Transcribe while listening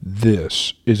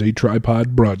This is a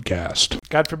tripod broadcast.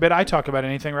 God forbid I talk about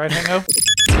anything, right, Hango?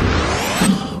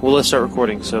 Well, let's start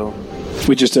recording, so...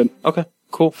 We just did. Okay,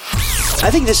 cool.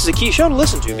 I think this is a key show to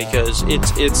listen to because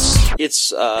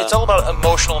it's all about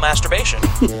emotional masturbation.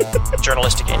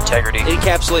 Journalistic integrity. It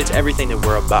encapsulates everything that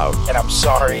we're about. And I'm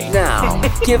sorry. Now,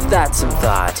 give that some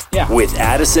thought. Yeah. With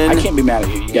Addison I can't be mad at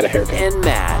you. You got a haircut. and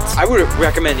Matt. I would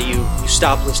recommend that you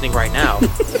stop listening right now.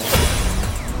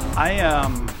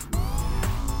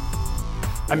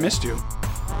 I missed you.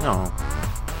 No.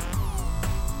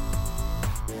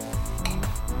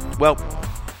 Well,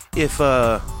 if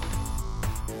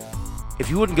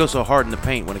you wouldn't go so hard in the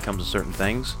paint when it comes to certain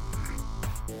things.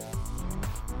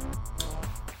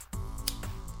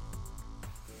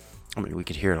 I mean, we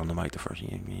could hear it on the mic the first. He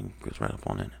goes right up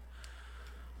on it.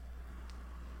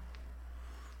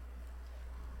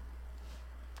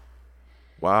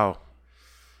 Wow.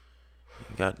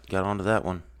 Got onto that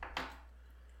one.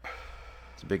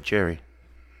 It's a big cherry.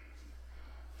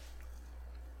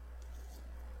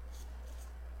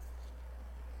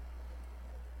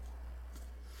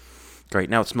 Great,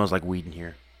 now it smells like weed in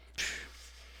here.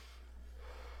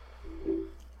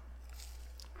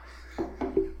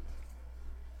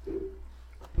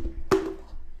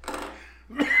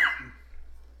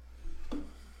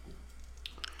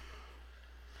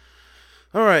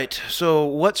 All right, so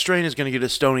what strain is going to get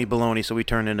us stony baloney so we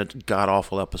turn into a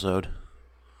god-awful episode?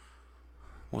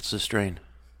 What's this strain?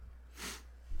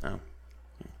 Oh,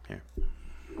 here.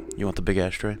 You want the big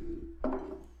ashtray?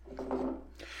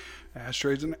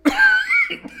 Ashtray's an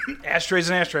Ashtray's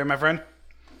an ashtray, my friend.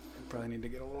 Probably need to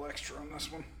get a little extra on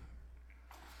this one.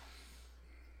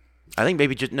 I think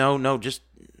maybe just no. What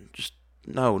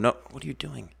are you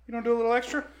doing? You don't do a little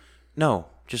extra? No,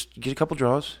 just get a couple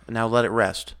draws and now let it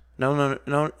rest. No.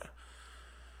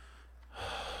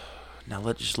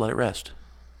 Now just let it rest.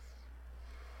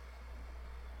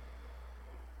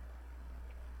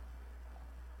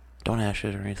 Don't hash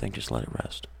it or anything. Just let it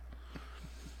rest.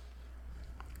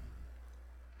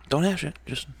 Don't hash it.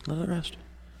 Just let it rest.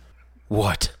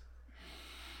 What?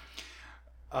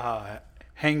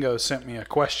 Hango sent me a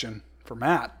question for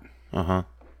Matt. Uh-huh.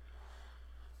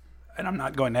 And I'm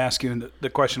not going to ask you the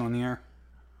question on the air.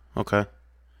 Okay.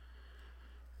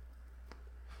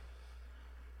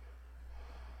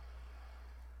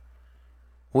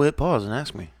 Well, hit pause and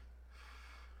ask me.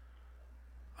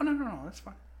 Oh, no, that's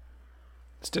fine.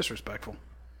 It's disrespectful.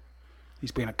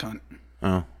 He's being a cunt.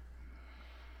 Oh.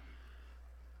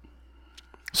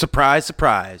 Surprise,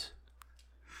 surprise.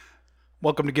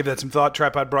 Welcome to Give That Some Thought,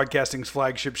 Tripod Broadcasting's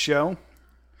flagship show.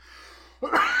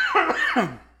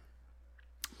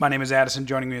 My name is Addison.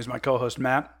 Joining me is my co-host,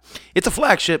 Matt. It's a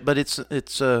flagship, but it's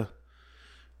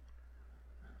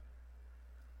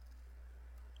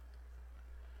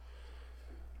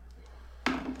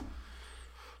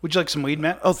Would you like some weed,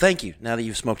 Matt? Oh, thank you. Now that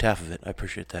you've smoked half of it, I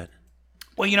appreciate that.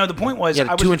 Well, you know, the point was... He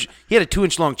had a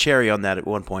 2-inch long cherry on that at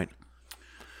one point.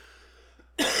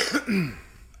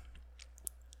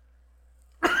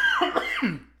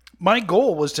 My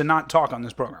goal was to not talk on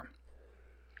this program.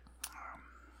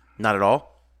 Not at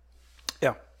all?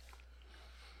 Yeah.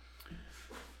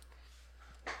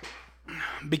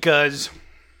 Because,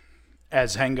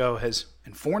 as Hango has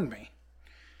informed me,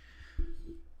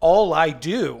 all I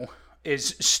do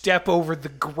is step over the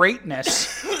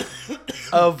greatness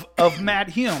of Matt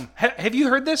Hume. Have you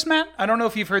heard this, Matt? I don't know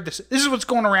if you've heard this. This is what's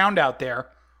going around out there,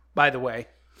 by the way.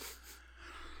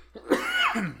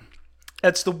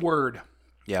 That's the word.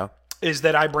 Yeah. Is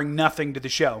that I bring nothing to the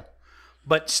show,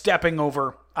 but stepping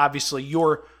over, obviously,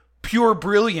 your pure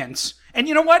brilliance. And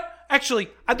you know what? Actually,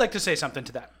 I'd like to say something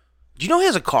to that. Do you know he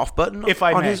has a cough button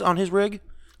on his rig?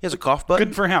 He has a cough button.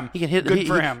 Good for him. He can hit. Good he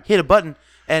for him. He hit a button,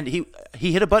 and he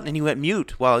hit a button, and he went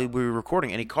mute while we were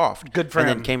recording, and he coughed. Good for him.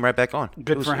 him. And then came right back on.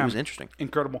 Good for him. It was interesting.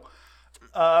 Incredible.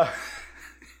 I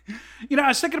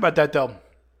was thinking about that, though.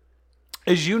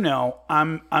 As you know,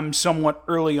 I'm somewhat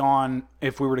early on,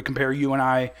 if we were to compare you and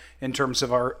I in terms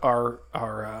of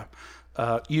our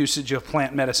usage of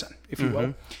plant medicine, if you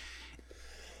will.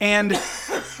 And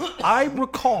I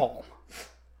recall,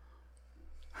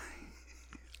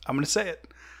 I'm going to say it,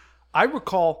 I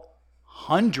recall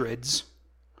hundreds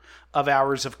of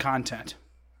hours of content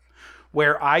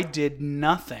where I did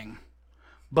nothing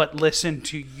but listen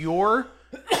to your,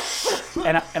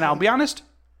 and I'll be honest,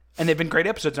 and they've been great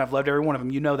episodes, and I've loved every one of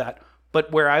them. You know that. But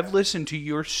where I've listened to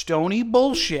your stony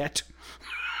bullshit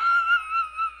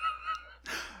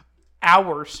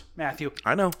hours, Matthew.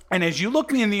 I know. And as you look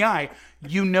me in the eye,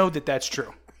 you know that that's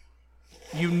true.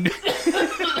 You know.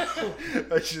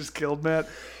 I just killed Matt.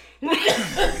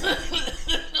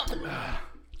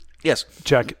 Yes.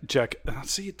 Check.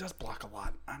 See, it does block a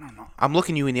lot. I don't know. I'm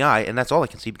looking you in the eye, and that's all I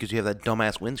can see because you have that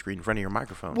dumbass windscreen in front of your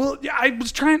microphone. Well, yeah, I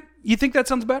was trying. You think that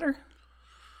sounds better?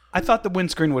 I thought the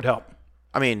windscreen would help.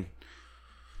 I mean,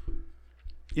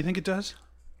 You think it does?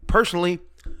 personally,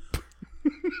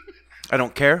 I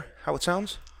don't care how it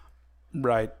sounds.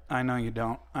 Right. I know you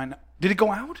don't. I know. Did it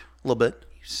go out? A little bit.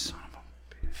 You son of a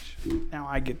bitch. Now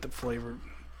I get the flavor.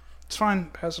 It's fine.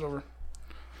 Pass it over.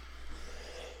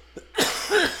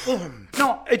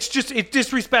 No, it's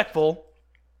disrespectful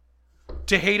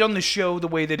to hate on the show the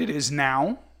way that it is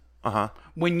now.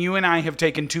 When you and I have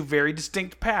taken two very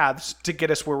distinct paths to get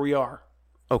us where we are.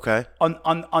 Okay.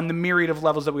 On the myriad of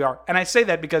levels that we are. And I say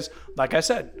that because, like I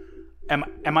said,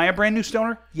 am I a brand new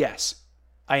stoner? Yes,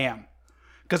 I am.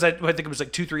 Because I think it was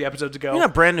like 2-3 episodes ago. You're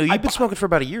not brand new. You've been smoking for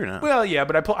about a year now. Well, yeah,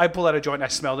 but I pulled out a joint and I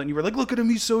smelled it and you were like, look at him,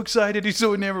 he's so excited, he's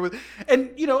so enamored with it.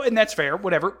 And, and that's fair,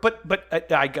 whatever. But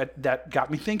that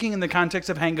got me thinking in the context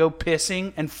of Hango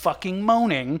pissing and fucking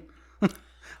moaning.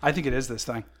 I think it is this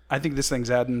thing. I think this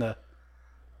thing's adding the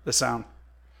sound.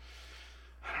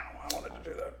 I don't know why I wanted to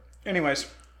do that. Anyways.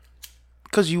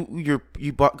 Because you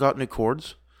got new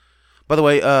cords. By the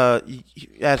way,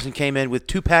 Addison came in with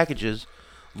 2 packages.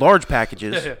 Large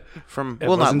packages from It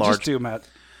not wasn't large. just 2, Matt.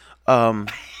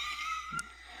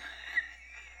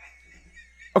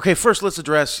 Okay, first let's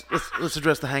address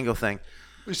the Hango thing.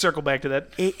 We circle back to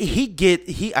that.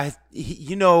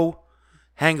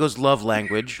 Hango's love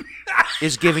language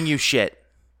is giving you shit.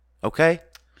 Okay?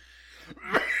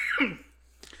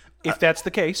 If that's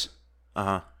the case,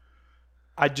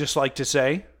 I'd just like to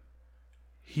say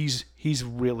he's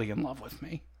really in love with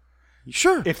me.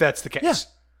 Sure. If that's the case. Yeah.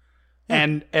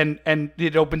 And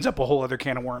it opens up a whole other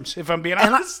can of worms, if I'm being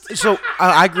honest. So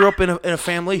I grew up in a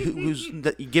family who's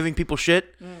giving people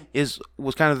shit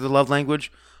was kind of the love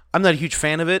language. I'm not a huge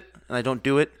fan of it, and I don't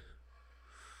do it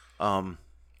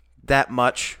that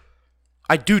much.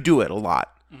 I do it a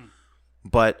lot,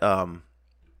 but not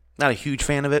a huge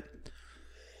fan of it.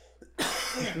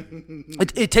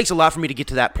 It takes a lot for me to get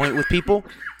to that point with people,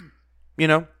 is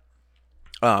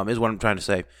what I'm trying to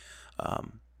say.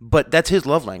 But that's his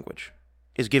love language,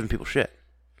 is giving people shit.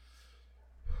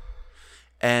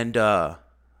 And, the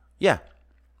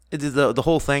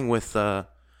whole thing with,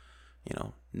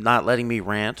 not letting me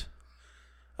rant.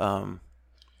 But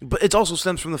it also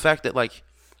stems from the fact that,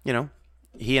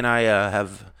 he and I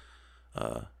have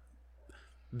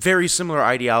very similar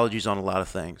ideologies on a lot of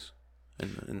things.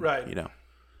 And right.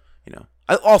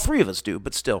 All 3 of us do,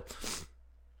 but still.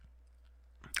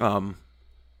 I don't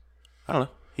know.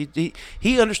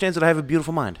 He understands that I have a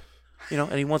beautiful mind,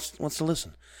 and he wants to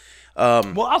listen.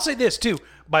 Well, I'll say this too,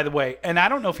 by the way, and I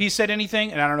don't know if he said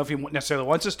anything, and I don't know if he necessarily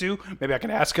wants us to. Maybe I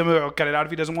can ask him or I'll cut it out if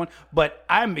he doesn't want. But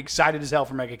I'm excited as hell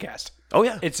for MegaCast. Oh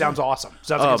yeah, it sounds awesome.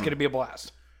 Sounds like it's going to be a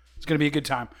blast. It's going to be a good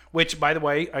time. Which, by the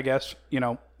way, I guess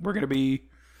we're going to be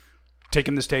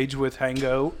taking the stage with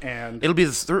Hango, and it'll be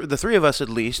the 3 of us at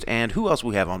least. And who else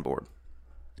we have on board?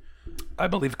 I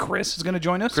believe Chris is going to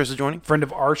join us. Chris is joining, friend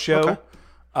of our show.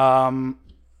 Okay.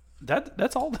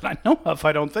 That's all that I know of.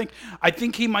 I don't think. I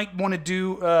think he might want to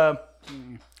do.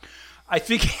 I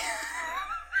think.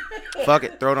 Fuck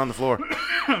it, throw it on the floor.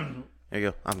 There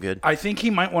you go. I'm good. I think he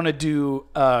might want to do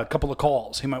a couple of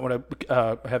calls. He might want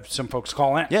to have some folks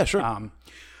call in. Yeah, sure.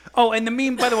 And the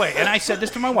meme, by the way, and I said this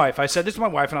to my wife.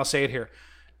 And I'll say it here.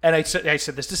 And I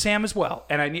said this to Sam as well.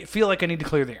 And I feel like I need to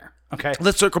clear the air. Okay.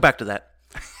 Let's circle back to that.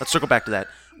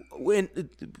 We'll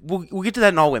get to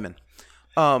that in All Women.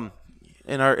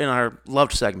 In our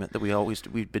loved segment that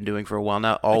we've been doing for a while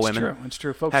now. All women. It's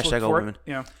true. Folks, hashtag look all for women.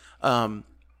 It. Yeah.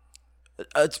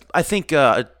 I think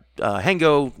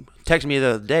Hango texted me the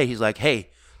other day. He's like,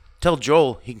 "Hey, tell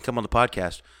Joel he can come on the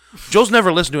podcast." Joel's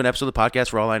never listened to an episode of the podcast,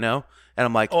 for all I know. And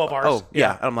I'm like, "Oh, of ours? Oh,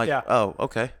 yeah." And I'm like, yeah. "Oh,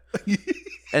 okay."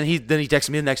 And he texted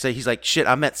me the next day. He's like, "Shit,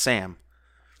 I met Sam."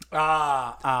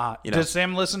 Does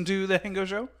Sam listen to the Hango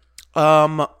show?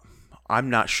 I'm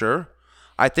not sure.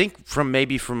 I think from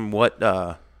what.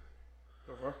 Yeah.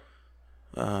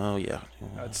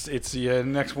 It's the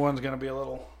next one's gonna be a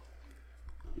little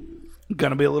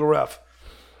rough.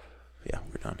 Yeah,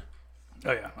 we're done.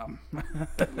 Oh yeah.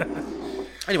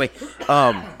 Anyway,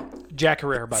 Jack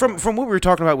Herrera. From what we were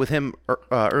talking about with him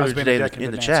earlier today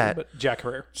in the chat, but Jack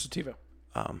Herrera, Sativa.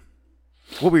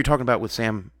 What we were talking about with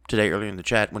Sam today earlier in the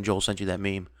chat when Joel sent you that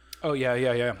meme. Oh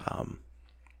yeah.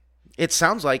 It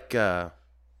sounds like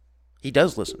he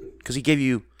does listen because he gave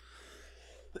you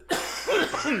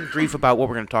grief about what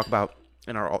we're going to talk about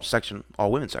in our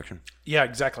all women section. Yeah,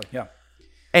 exactly. Yeah.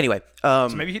 Anyway, so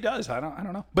maybe he does. I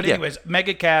don't know. But anyways,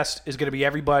 MegaCast is going to be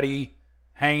everybody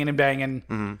hanging and banging.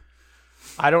 Mm-hmm.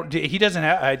 I don't. He doesn't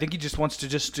have. I think he just wants to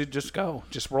just go,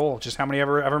 just roll, just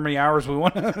however many hours we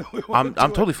want. I'm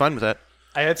totally fine with that.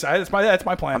 That's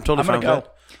my plan. I'm totally fine with go.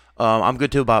 that. I'm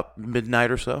good till about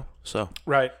midnight or so. So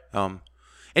right.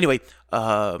 Anyway,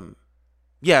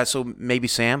 yeah. So maybe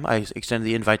Sam. I extended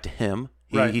the invite to him.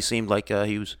 He seemed like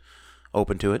he was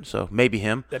open to it. So maybe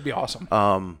him. That'd be awesome.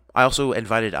 I also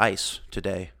invited Ice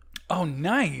today. Oh,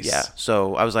 nice. Yeah.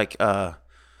 So I was like, it'd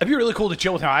be really cool to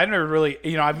chill with him. I've never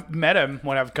really, I've met him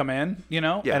when I've come in,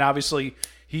 Yeah. and obviously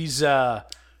he's, I'm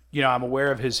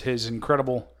aware of his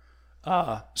incredible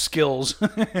skills.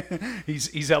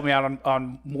 he's helped me out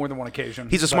on more than one occasion.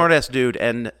 He's a smart-ass dude,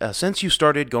 and since you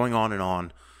started going on and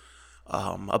on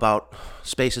about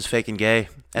space is fake and gay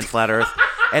and flat Earth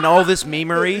and all this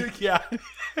memery, yeah.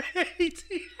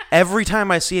 every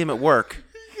time I see him at work,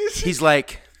 he's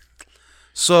like,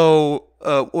 so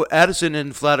Addison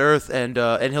and flat Earth, and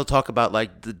he'll talk about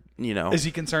like the Is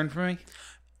he concerned for me?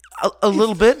 a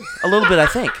little bit,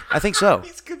 I think so.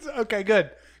 Okay,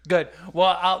 good.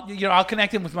 Well, I'll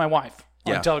connect him with my wife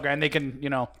on Telegram. And they can,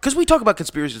 because we talk about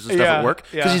conspiracies and stuff at work.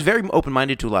 Because yeah. he's very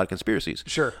open-minded to a lot of conspiracies.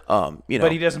 Sure.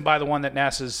 But he doesn't buy the one that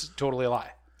NASA's totally a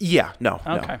lie. Yeah, no.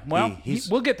 Okay. No. Well,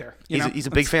 we'll get there. He's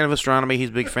a big fan of astronomy. He's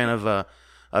a big fan of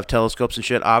telescopes and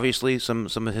shit. Obviously, some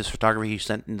of his photography he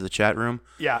sent into the chat room.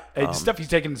 Yeah, stuff he's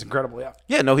taken is incredible. Yeah.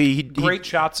 Yeah, no, he great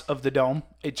shots of the dome.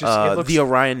 It looks the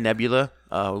Orion Nebula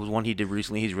was one he did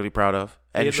recently. He's really proud of,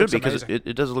 and it should be because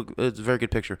it does look. It's a very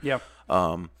good picture. Yeah.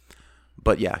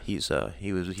 But yeah, he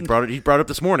brought it up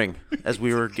this morning as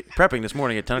we were prepping this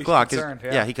morning at 10 o'clock. Concerned,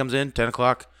 He comes in 10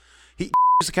 o'clock. He's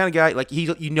the kind of guy like he's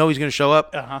going to show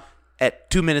up at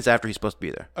 2 minutes after he's supposed to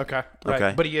be there. Okay. Right.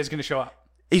 Okay. But he is going to show up.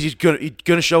 He's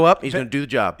gonna show up. He's gonna do the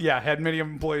job. Yeah, had many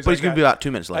employees. But he's gonna be about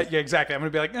 2 minutes late. Yeah, exactly. I'm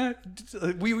gonna be like,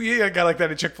 we had a guy like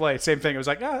that at Chick-fil-A. Same thing. It was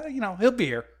like, he'll be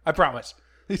here. I promise.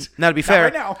 Now to be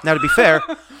fair,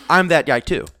 I'm that guy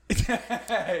too.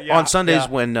 Yeah, on Sundays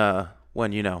when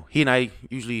he and I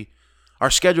usually are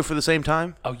scheduled for the same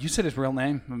time. Oh, you said his real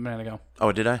name a minute ago.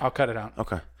 Oh, did I? I'll cut it out.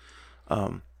 Okay.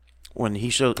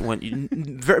 Many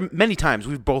times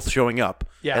we've both showing up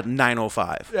at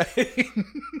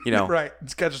 9:05. Right.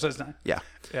 Schedule says 9. Yeah.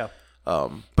 Yeah.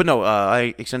 But no,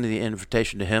 I extended the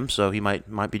invitation to him, so he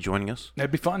might be joining us.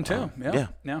 That'd be fun too. Yeah.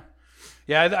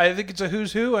 I think it's a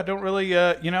who's who. I don't really,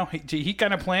 he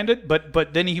kind of planned it,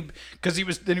 but then he was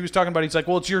talking about, he's like,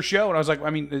 well, it's your show, and I was like,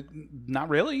 I mean, not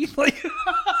really. Like,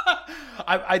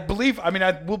 I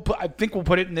think we'll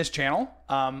put it in this channel.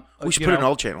 We should put it in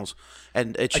all channels,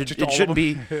 and it shouldn't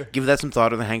be give that some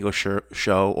thought on the Hango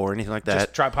show or anything like that.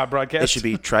 Just Tripod Broadcast. It should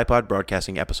be Tripod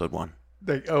Broadcasting Episode 1.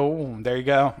 There you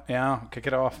go. Yeah, kick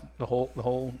it off. The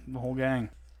whole gang.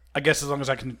 I guess as long as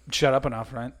I can shut up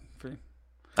enough, right?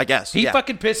 I guess. He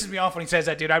fucking pisses me off when he says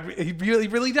that, dude. He really,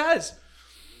 really does.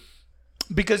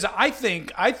 Because I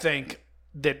think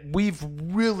that I've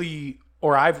really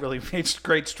made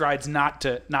great strides not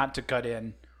to cut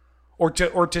in, or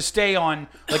to stay on.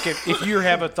 Like if you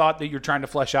have a thought that you're trying to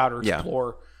flesh out or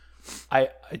explore, I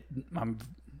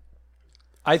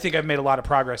think I've made a lot of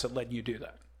progress at letting you do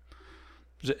that.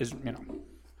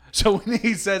 So when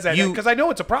he says that, because I know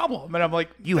it's a problem, and I'm like,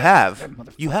 you have,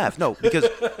 no, because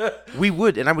we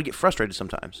would, and I would get frustrated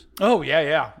sometimes. Oh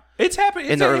yeah, it's happened.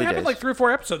 In the early happened days. like 3 or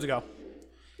 4 episodes ago.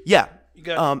 Yeah,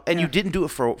 you didn't do it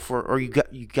for, or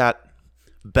you got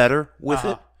better with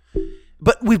it,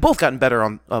 but we've both gotten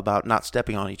better about not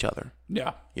stepping on each other.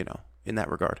 Yeah, in that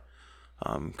regard.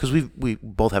 Because we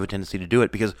both have a tendency to do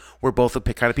it because we're both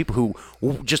the kind of people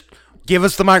who just give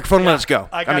us the microphone and let us go.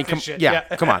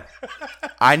 Come on.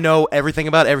 I know everything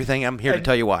about everything. I'm here to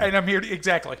tell you why. And I'm here to,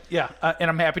 exactly. Yeah. And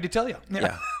I'm happy to tell you.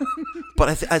 Yeah.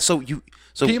 But so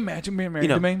can you imagine being married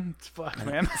to me? It's fuck,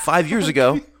 man. 5 years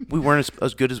ago, we weren't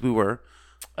as good as we were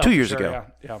 2 years ago.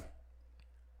 Yeah.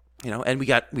 And we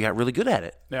got really good at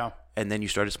it. Yeah. And then you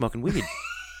started smoking weed.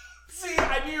 See,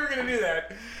 I knew you were going to do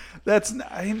that.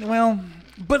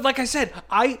 But like I said,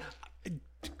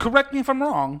 correct me if I'm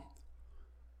wrong,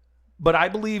 but I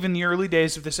believe in the early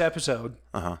days of this episode,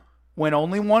 when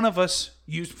only one of us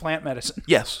used plant medicine.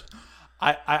 Yes.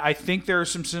 I think there are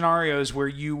some scenarios where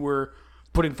you were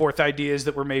putting forth ideas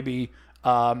that were maybe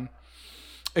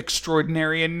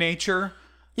extraordinary in nature.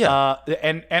 Yeah.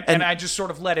 And I just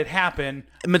sort of let it happen.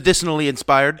 Medicinally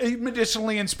inspired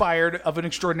of an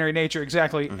extraordinary nature,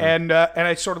 exactly. And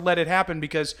I sort of let it happen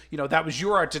because, that was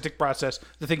your artistic process,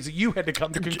 the things that you had to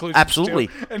come to conclusions Absolutely.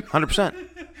 to. 100%.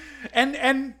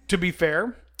 And to be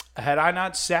fair, had I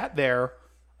not sat there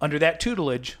under that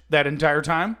tutelage that entire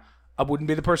time, I wouldn't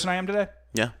be the person I am today.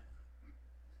 Yeah.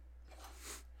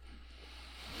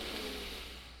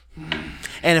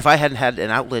 And if I hadn't had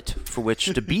an outlet for which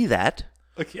to be that,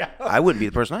 Yeah. I wouldn't be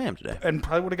the person I am today. And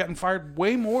probably would have gotten fired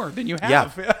way more than you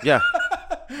have. Yeah.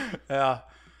 Yeah.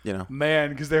 You know. Man,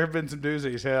 because there have been some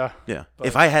doozies. Yeah. Yeah.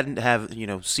 If I hadn't have,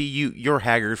 see your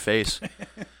haggard face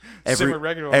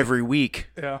every week,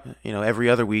 Yeah. Every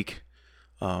other week,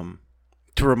 to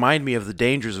remind me of the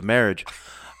dangers of marriage,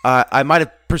 I might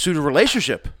have pursued a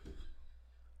relationship.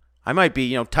 I might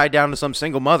be, tied down to some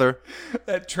single mother.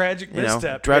 That tragic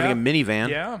misstep. Driving a minivan.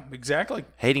 Yeah, exactly.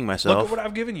 Hating myself. Look at what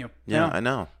I've given you. Yeah, I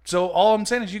know. So all I'm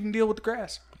saying is you can deal with the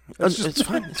grass. It's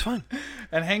fine. It's fine.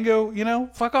 And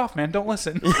Hango, fuck off, man. Don't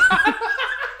listen.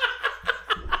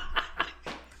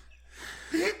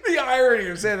 The irony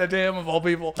of saying that to him of all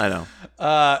people. I know.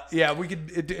 Yeah, we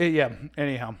could. Yeah.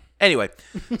 Anyhow. Anyway,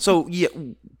 so yeah,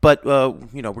 but we're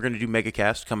gonna do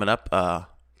MegaCast coming up.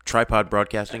 Tripod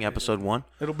Broadcasting episode 1.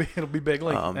 It'll be big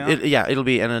league. It'll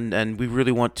be, and we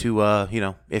really want to,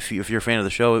 if you're a fan of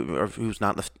the show or who's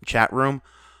not in the chat room,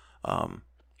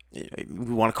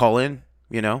 we want to call in.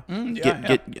 Get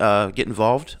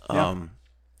involved.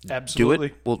 Absolutely.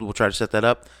 Do it. We'll try to set that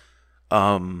up.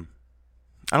 I don't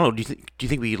know. Do you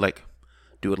think we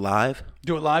do it live?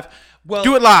 Do it live. Well,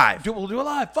 do it live. We'll do it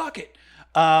live. Fuck it.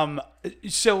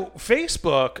 So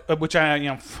Facebook, which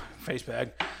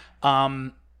Facebook,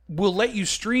 will let you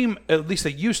stream. At least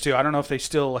they used to. I don't know if they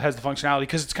still has the functionality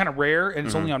because it's kind of rare and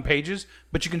it's only on pages.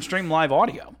 But you can stream live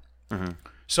audio. Mm-hmm.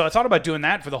 So I thought about doing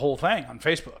that for the whole thing on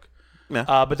Facebook. Yeah,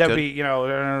 but that would be,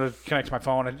 connect to my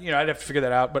phone, and I'd have to figure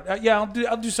that out. But I'll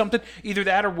do something. Either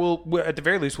that, or we'll at the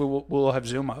very least we'll have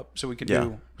Zoom up so we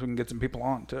can get some people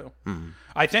on too. Mm-hmm.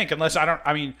 I think, unless I don't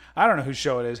know whose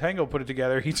show it is. Hango put it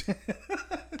together. He's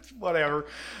whatever.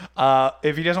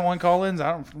 If he doesn't want call-ins,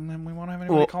 we won't have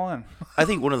anybody call in. I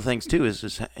think one of the things too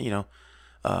is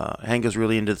Hango's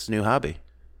really into this new hobby.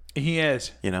 He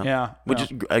is. Which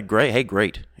is great. Hey,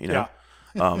 great. Yeah.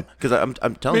 Because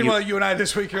I'm telling you. Meanwhile, you and I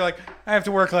this week, you're like, I have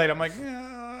to work late. I'm like,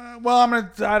 I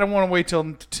don't want to wait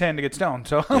till 10 to get stoned.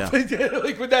 So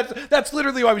but that's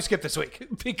literally why we skipped this week,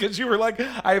 because you were like,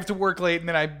 I have to work late, and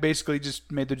then I basically just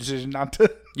made the decision not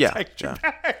to text you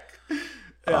back.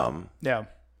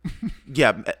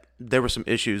 Yeah. There were some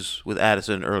issues with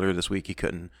Addison earlier this week. He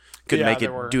couldn't make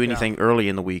it do anything early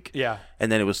in the week. Yeah.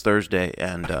 And then it was Thursday,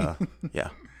 and yeah.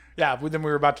 Yeah. Then we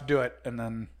were about to do it, and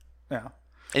then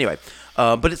Anyway,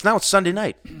 but it's Sunday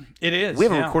night. It is. We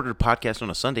haven't recorded a podcast on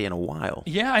a Sunday in a while.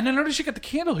 Yeah, and I noticed you got the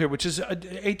candle here, which is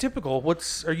atypical.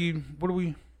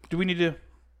 Do we need to?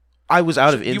 I was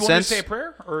out of incense. You want me to say a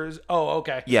prayer, or is? Oh,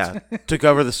 okay. Yeah, to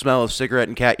cover the smell of cigarette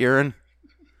and cat urine.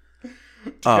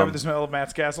 To cover the smell of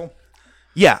Matt's castle.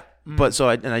 Yeah, but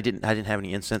I didn't have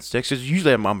any incense sticks. Because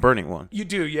usually I'm burning one. You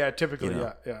do, yeah. Typically,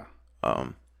 yeah.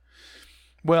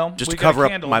 Well, just to cover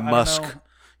up my musk,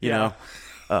 you know.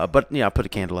 But I put a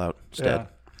candle out instead. Yeah.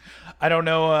 I don't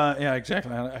know. Yeah,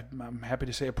 exactly. I'm happy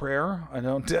to say a prayer. I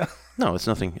don't. No, it's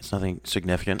nothing. It's nothing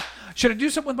significant. Should I do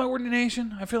something with my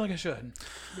ordination? I feel like I should.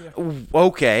 Yeah.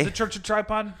 Okay. The Church of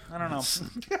Tripod? I don't know.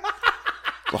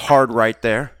 Hard right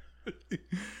there.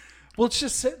 Well, it's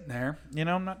just sitting there.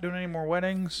 I'm not doing any more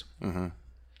weddings. Mm-hmm.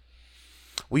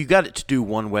 Well, you got it to do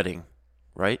one wedding,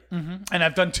 right? Mm-hmm. And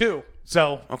I've done 2.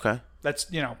 So okay,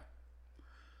 that's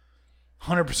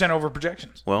 100% over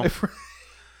projections. Well,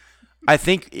 I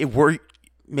think if we're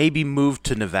maybe moved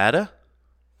to Nevada,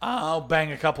 I'll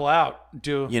bang a couple out.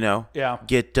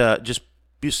 Get just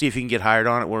see if you can get hired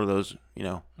on at one of those,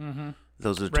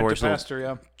 those notorious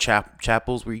little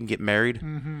chapels where you can get married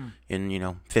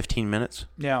in 15 minutes.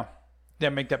 Yeah,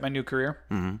 make that my new career.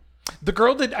 Mm-hmm. The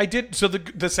girl that I did, so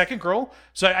the second girl,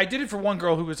 so I did it for one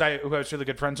girl who I was really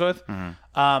good friends with,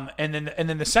 and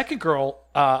then the second girl,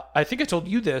 I think I told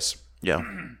you this. Yeah.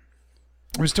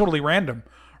 It was totally random.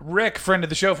 Rick, friend of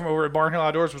the show from over at Barnhill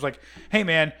Outdoors, was like, "Hey,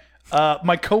 man,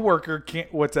 my coworker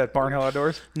can't." What's that, Barnhill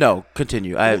Outdoors? No,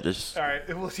 continue. I have just. All right.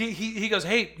 Well, he goes,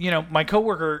 "Hey, my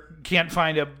coworker can't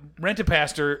find a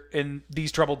rent-a-pastor in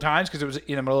these troubled times because it was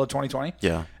in the middle of 2020."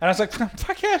 Yeah. And I was like,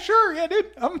 "Fuck yeah, sure, yeah, dude,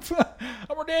 I'm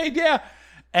ordained, yeah."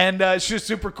 And she was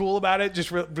super cool about it, just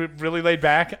really laid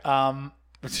back.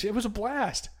 It was a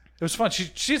blast. It was fun.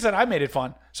 She said I made it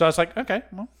fun. So I was like, okay,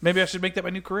 well, maybe I should make that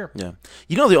my new career. Yeah.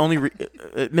 The only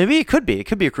maybe it could be a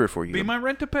career for you. Be my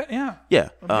rent-a-pet, yeah. Yeah.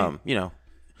 Yeah.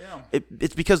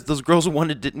 It's because those girls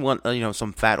didn't want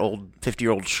some fat old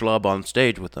 50-year-old schlub on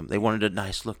stage with them. They wanted a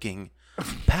nice-looking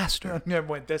pastor. Yeah,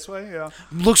 went this way, yeah.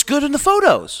 Looks good in the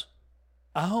photos.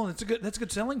 Oh, that's a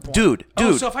good selling point. Dude.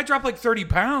 Oh, so if I drop like 30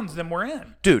 pounds, then we're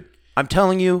in. Dude, I'm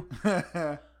telling you.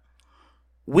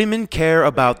 Women care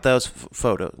about those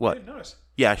photos. What? I didn't notice.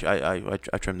 Yeah,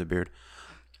 I trimmed the beard.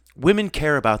 Women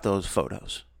care about those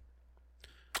photos.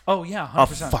 Oh yeah, A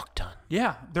 100%. fuck ton.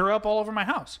 Yeah, they're up all over my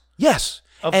house. Yes.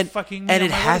 Of And fucking, and you it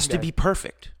know, my has wedding to day. be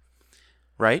perfect.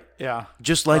 Right? Yeah.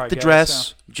 Just like I the guess,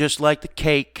 dress, just like the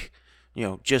cake,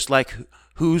 just like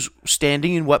who's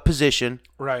standing in what position,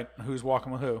 Right. Who's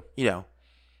walking with who?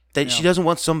 That she doesn't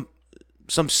want some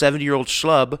 70-year-old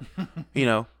schlub,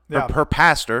 Yeah. her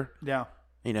pastor, Yeah.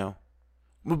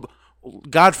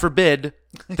 God forbid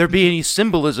there be any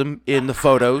symbolism in the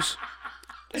photos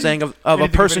saying of a Anything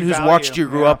of person any who's value. watched you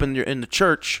grow Yeah. up in the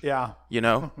church. Yeah.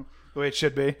 The way it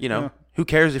should be. who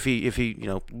cares if he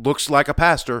looks like a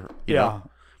pastor? You know?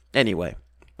 Anyway,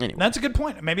 That's a good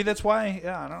point. Maybe that's why.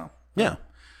 Yeah, I don't know. yeah.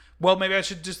 Well, maybe I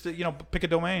should just pick a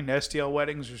domain, STL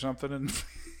Weddings or something, and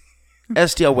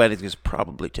STL weddings is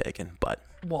probably taken, but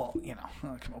I'll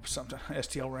come up with something.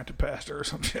 STL Rented Pastor or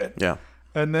some shit. yeah.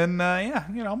 And then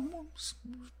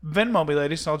Venmo me,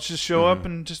 ladies. I'll just show up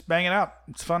and just bang it out.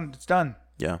 It's fun. It's done.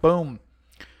 Yeah. Boom.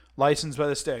 Licensed by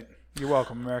the state. You're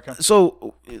welcome, America.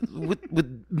 So with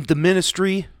the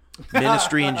ministry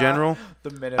in general,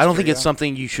 I don't think it's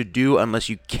something you should do unless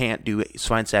you can't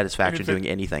find satisfaction doing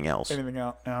anything else. Anything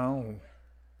else? No.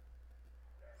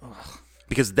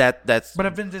 Because that's But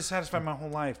I've been dissatisfied my whole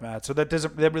life, Matt. So that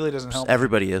really doesn't help.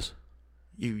 everybody is.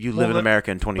 You live in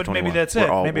America in 2021. But maybe that's We're it.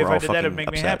 all- Maybe if we're I all did that, it'd fucking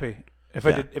make me upset. happy. If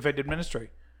Yeah. I did ministry,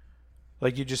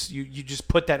 like you just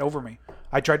put that over me.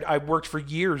 I worked for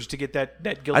years to get that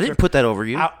guilt. I didn't trip put that over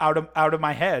you. out of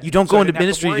my head. You don't so go I into didn't have to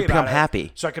ministry to worry become about it,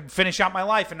 happy. so I could finish out my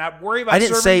life and not worry about I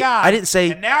didn't serving say- God. I didn't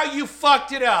say- And now you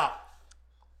fucked it up.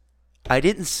 I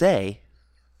didn't say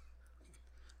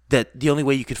that the only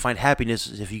way you could find happiness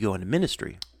is if you go into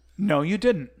ministry. No, you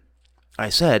didn't. I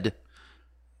said,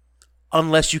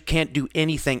 unless you can't do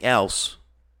anything else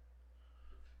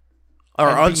or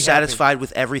And be unsatisfied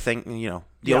with everything, the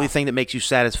Yeah. only thing that makes you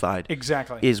satisfied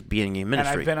Exactly. is being in And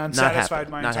ministry. I've been Not unsatisfied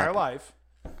happy. my Not entire happy. life.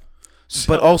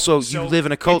 But also, you So live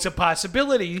in a cult. It's a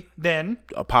possibility, then.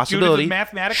 A possibility. Due to the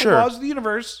mathematical Sure. laws of the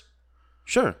universe.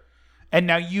 Sure. And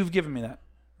now you've given me that.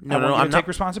 No, I want you to I'm take not.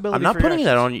 responsibility. I'm not for your putting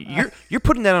that actions. on you. You're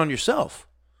putting that on yourself.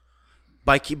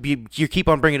 You keep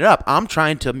on bringing it up. I'm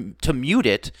trying to mute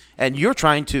it, and you're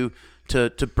trying to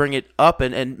bring it up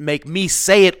and make me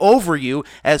say it over you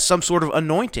as some sort of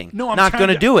anointing. No, I'm not trying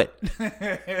going to do it.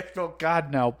 Oh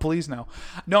God, no! Please, no.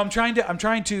 No, I'm trying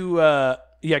to.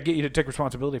 Get you to take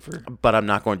responsibility for But I'm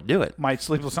not going to do it. my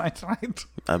sleepless nights tonight.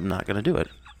 I'm not going to do it.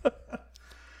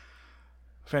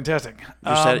 Fantastic.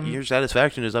 Your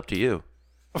satisfaction is up to you.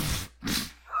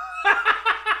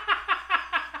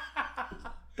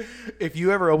 If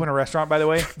you ever open a restaurant, by the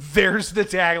way, there's the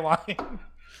tagline.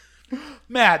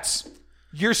 Matt's,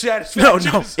 your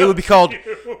satisfaction. No, is it would up be to called you.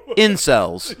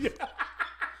 incels.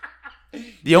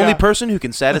 The only Yeah. person who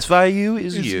can satisfy you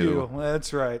is It's you.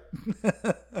 That's right.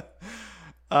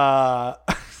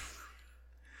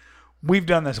 We've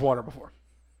done this water before.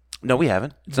 No, we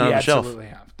haven't. It's not We on the shelf. absolutely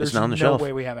have. There's It's not on the no shelf.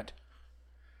 way we haven't.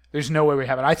 There's no way we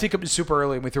haven't. I think it was super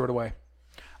early and we threw it away.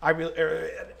 I really.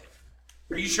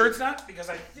 Are you sure it's not? Because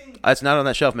I think. It's not on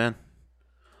that shelf, man.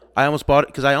 I almost bought it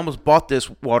because I almost bought this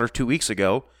water 2 weeks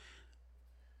ago,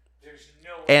 There's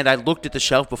no. and I looked at the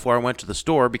shelf before I went to the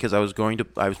store because I was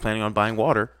planning on buying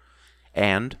water,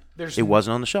 and it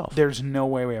wasn't on the shelf. There's no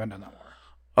way we haven't done that water.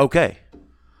 Okay.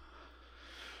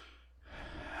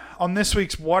 On this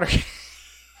week's water.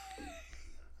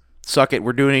 Suck it.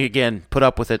 We're doing it again. Put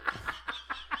up with it.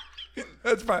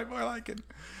 That's probably more like it.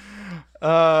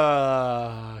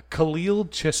 Khalil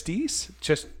Chestis?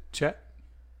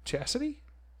 Chastity?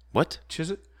 What?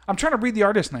 I'm trying to read the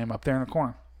artist name up there in the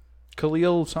corner.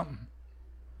 Khalil something.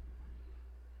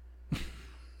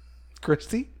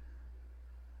 Christie?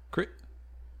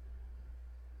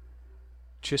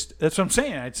 That's what I'm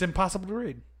saying. It's impossible to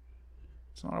read.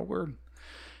 It's not a word.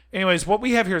 Anyways, what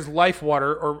we have here is Life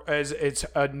Water, or as it's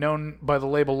known by the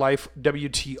label Life,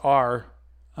 WTR.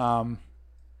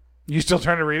 You still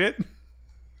trying to read it?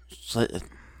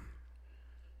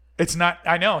 It's not.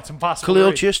 I know it's impossible.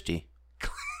 Khalil to read. Chisti.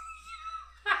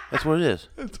 That's what it is.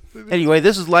 Anyway,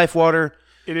 this is Life Water.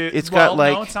 It is. It's Well, got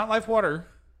like no, it's not Life Water.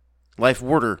 Life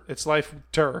Water. It's Life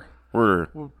Tur.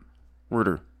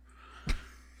 Water.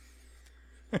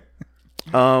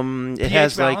 It pH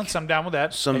has balance. like I'm down with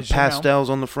that. some as you know. pastels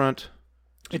on the front.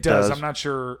 It does. does. I'm not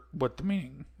sure what the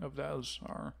meaning of those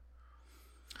are.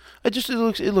 It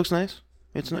looks nice.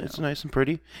 It's nice and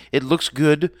pretty. It looks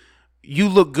good. You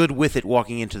look good with it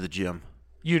walking into the gym.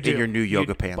 You do in your new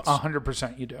yoga pants.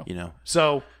 100%. You do. You know,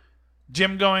 So,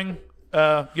 gym going,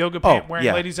 yoga pant wearing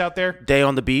yeah. ladies out there. day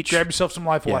on the beach. Grab yourself some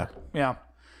Life Yeah. Water. Yeah.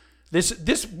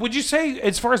 This would you say,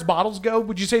 as far as bottles go,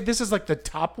 would you say this is like the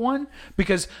top one?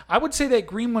 Because I would say that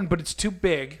green one, but it's too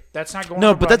big. That's not going.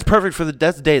 No, but that's perfect for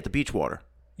that's the day at the beach water.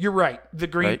 You're right. The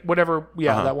green, Right? whatever.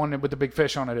 Yeah, that one with the big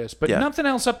fish on it is. But nothing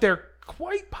else up there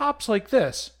quite pops like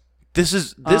this. This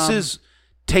is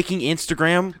taking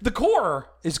Instagram. The core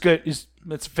is good.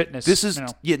 It's fitness. This is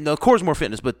the core is more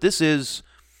fitness, but this is.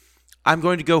 I'm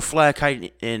going to go fly a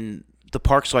kite in the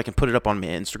park so I can put it up on my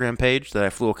Instagram page that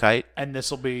I flew a kite. And this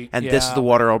will be. And this is the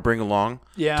water I'll bring along.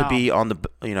 Yeah. To be on the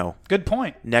Good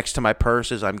point. next to my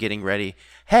purse as I'm getting ready.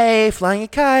 Hey, flying a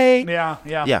kite. Yeah.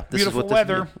 Yeah. This Beautiful is what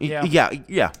weather. Yeah.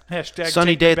 Hashtag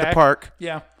sunny take day me at the back. park.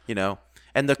 Yeah.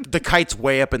 And the kite's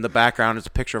way up in the background. It's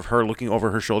a picture of her looking over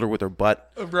her shoulder with her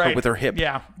butt, Right. with her hip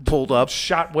pulled up.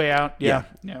 Shot way out. Yeah.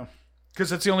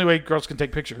 Because that's the only way girls can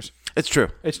take pictures. It's true.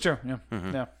 It's true. Yeah.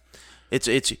 Mm-hmm. Yeah. It's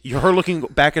her looking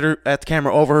back at the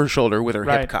camera over her shoulder with her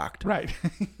hip cocked. Right.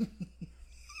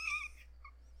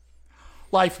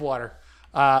 Life water.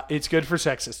 It's good for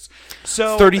sexists.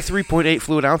 So 33.8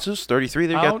 fluid ounces. 33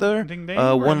 they got there. Ding, ding,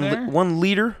 we're in there. 1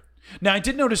 liter. Now I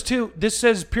did notice too. This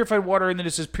says purified water, and then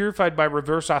it says purified by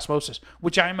reverse osmosis,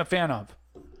 which I am a fan of.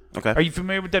 Okay. Are you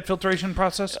familiar with that filtration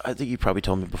process? I think you probably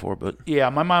told me before, but Yeah,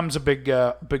 my mom's a big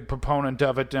proponent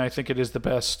of it, and I think it is the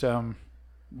best,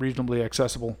 reasonably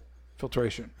accessible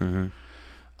filtration. Mm-hmm.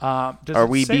 Are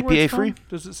we BPA free?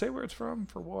 Does it say where it's from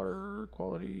for water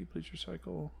quality, bleach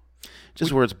recycle?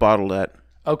 just where it's bottled at.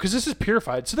 Oh, because this is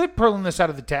purified, so they're pulling this out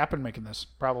of the tap and making this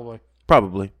probably.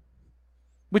 Probably.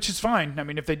 Which is fine. I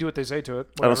mean, if they do what they say to it.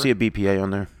 Whatever. I don't see a BPA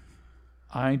on there.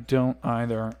 I don't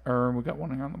either. We got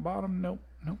one on the bottom. Nope.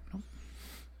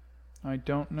 I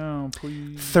don't know.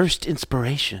 Please. Thirst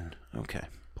inspiration. Okay.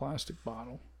 Plastic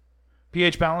bottle.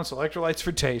 pH balance, electrolytes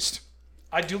for taste.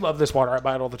 I do love this water. I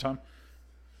buy it all the time.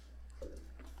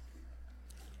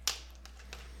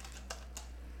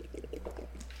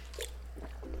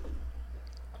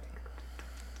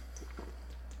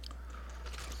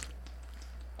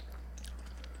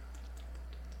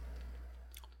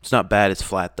 It's not bad. It's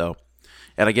flat though,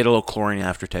 and I get a little chlorine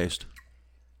aftertaste.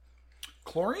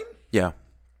 Chlorine? Yeah.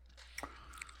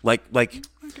 Like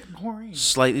Chlorine.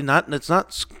 slightly not. It's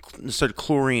not necessarily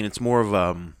chlorine. It's more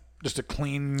of Just a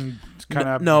clean kind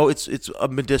of. No, it's a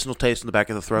medicinal taste in the back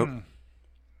of the throat.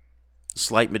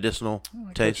 Slight medicinal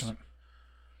taste.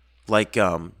 Like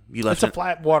you left. It's a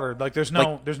flat water. Like there's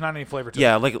not any flavor to it.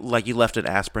 Yeah, like you left an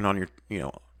aspirin on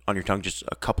your tongue just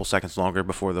a couple seconds longer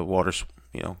before the water's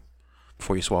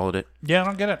before you swallowed it. Yeah, I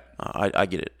don't get it. I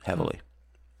get it heavily.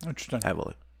 Interesting.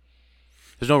 Heavily.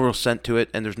 There's no real scent to it,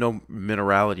 and there's no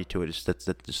minerality to it. It's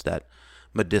just that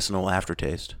medicinal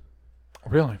aftertaste.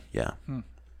 Really? Yeah.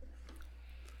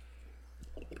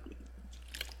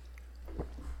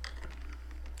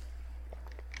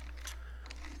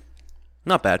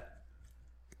 Not bad.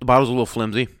 The bottle's a little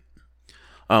flimsy.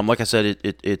 Like I said,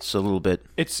 it's a little bit.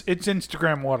 It's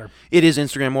Instagram water. It is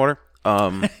Instagram water.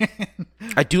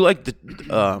 I do like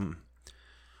the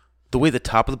way the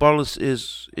top of the bottle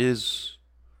is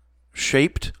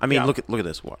shaped. I mean, look at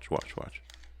this. Watch.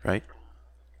 Right.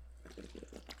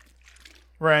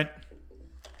 Right.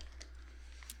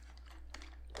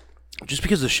 Just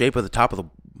because of the shape of the top of the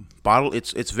bottle,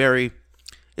 it's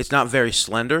not very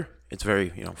slender. It's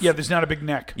very Yeah, there's not a big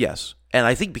neck. Yes, and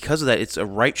I think because of that, it's a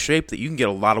right shape that you can get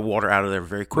a lot of water out of there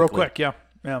very quickly. Real quick, yeah.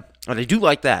 And I do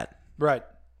like that. Right.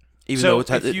 Even so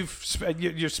though if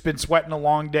you've been sweating a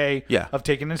long day of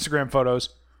taking Instagram photos,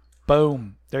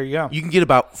 boom, there you go. You can get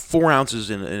about 4 ounces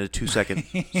in a 2 second,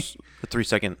 a 3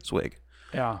 second swig.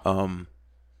 Yeah.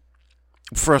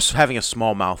 For us having a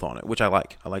small mouth on it, which I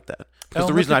like. I like that. Because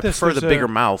the reason I prefer the bigger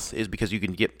mouth is because you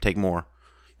can take more,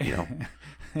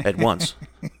 at once.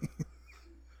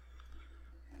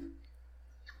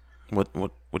 What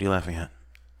are you laughing at?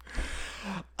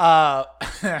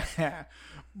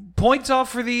 Points off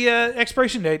for the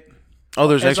expiration date. Oh,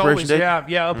 there's an expiration always, date?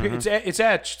 Yeah. Up here, it's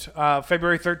etched.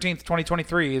 February 13th,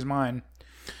 2023 is mine.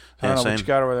 I don't know what you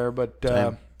got over there,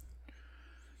 but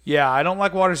yeah, I don't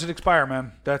like waters that expire,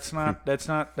 man. That's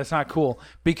not cool.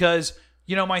 Because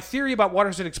my theory about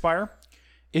waters that expire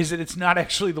is that it's not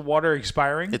actually the water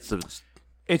expiring.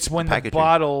 It's when the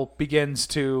bottle begins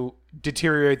to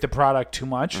deteriorate the product too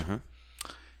much.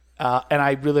 And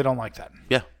I really don't like that.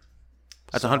 Yeah.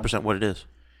 That's 100% what it is.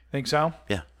 Think so?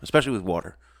 Yeah, especially with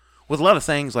water. With a lot of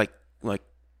things like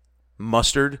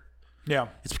mustard, yeah,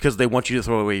 it's because they want you to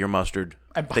throw away your mustard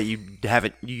that you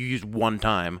used one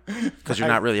time because you're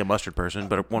not really a mustard person,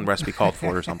 but one recipe called for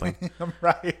it or something.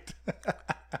 Right.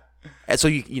 And so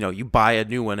you buy a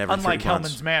new one every 3 months. Unlike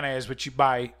Hellman's mayonnaise, which you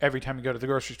buy every time you go to the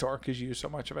grocery store because you use so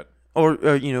much of it. Or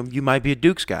you might be a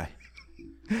Duke's guy.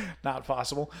 Not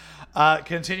possible.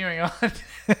 Continuing on.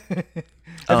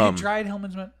 Have you tried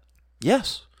Hellman's Mint?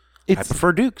 Yes. I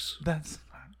prefer Duke's. That's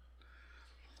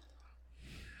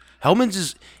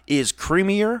Hellman's is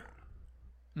creamier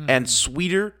and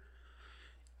sweeter.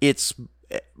 It's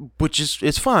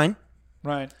fine,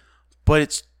 right. but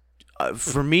it's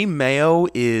for me mayo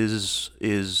is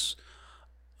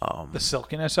The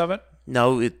silkiness of it.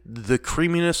 the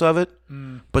creaminess of it,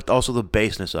 but also the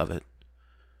baseness of it.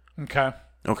 Okay.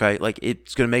 Okay, like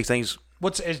it's gonna make things.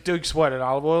 Is Duke's what, an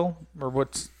olive oil or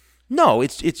what's? No,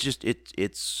 it's just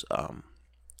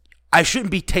I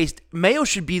shouldn't be mayo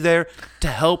should be there to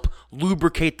help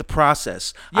lubricate the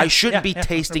process. I shouldn't be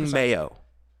tasting 100%. mayo,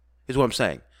 is what I'm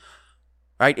saying.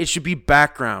 Right? It should be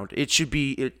background. It should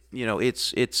be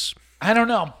it's. I don't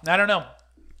know.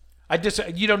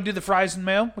 You don't do the fries and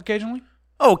mayo occasionally?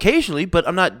 Oh, occasionally, but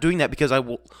I'm not doing that because I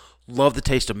will love the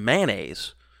taste of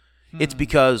mayonnaise. It's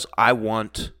because I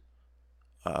want,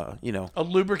 a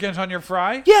lubricant on your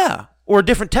fry? Yeah, or a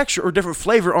different texture or different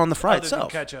flavor on the fry Other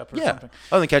itself. than ketchup or yeah, something.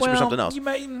 other than ketchup or Well, something else. You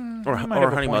might or have honey a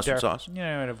point mustard there. sauce.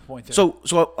 Yeah, you might have a point there. So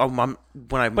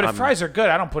But if fries are good,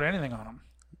 I don't put anything on them.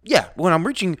 Yeah, when I'm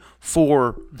reaching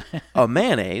for a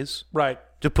mayonnaise, Right.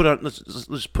 to put out, let's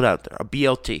just put out there a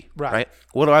BLT. Right.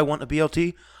 What do I want in a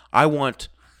BLT? I want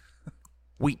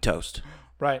wheat toast.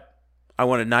 Right. I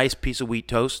want a nice piece of wheat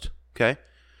toast. Okay,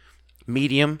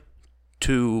 medium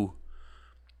to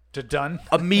done.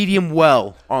 a medium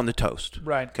well on the toast.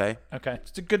 Right. Okay.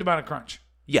 It's a good amount of crunch.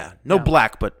 Yeah, no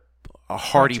black, but a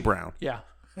hearty Crunchy. brown. Yeah.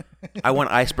 I want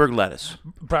iceberg lettuce.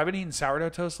 Probably been eating sourdough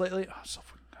toast lately. Oh, so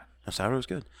fucking good. Now, sourdough's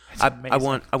good. It's I amazing.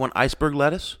 want iceberg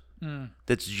lettuce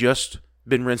that's just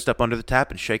been rinsed up under the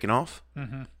tap and shaken off.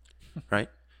 Mm-hmm. Right.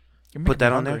 You're Put making that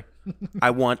me on hungry. there.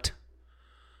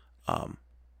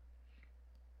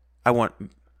 I want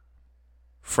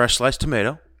fresh sliced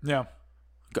tomato. Yeah.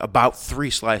 About 3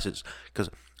 slices, because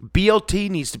BLT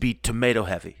needs to be tomato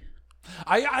heavy.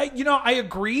 I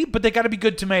agree, but they got to be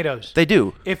good tomatoes. They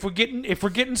do. If we're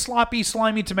getting sloppy,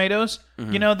 slimy tomatoes,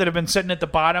 that have been sitting at the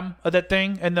bottom of that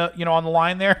thing and on the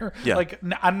line there, Yeah.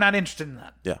 I'm not interested in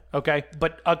that. Yeah. Okay,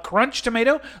 but a crunch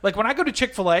tomato, like when I go to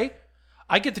Chick-fil-A,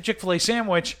 I get the Chick-fil-A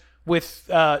sandwich with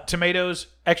tomatoes,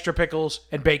 extra pickles,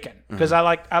 and bacon because I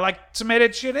like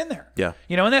tomato shit in there. Yeah.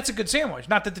 And that's a good sandwich.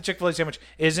 Not that the Chick-fil-A sandwich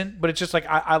isn't, but it's just like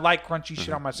I like crunchy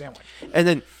shit on my sandwich. And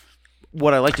then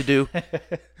what I like to do,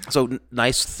 so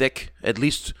nice thick, at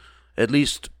least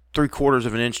 3/4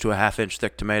 of an inch to a half inch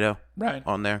thick tomato. Right.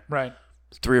 On there. Right.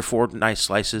 3 or 4 nice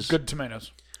slices. Good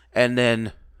tomatoes. And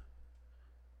then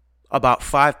about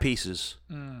 5 pieces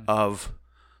of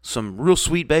some real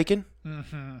sweet bacon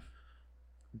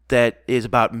that is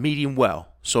about medium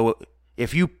well. So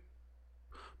if you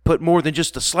put more than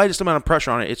just the slightest amount of pressure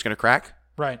on it, it's going to crack.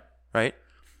 Right. Right?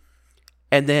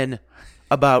 And then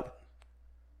about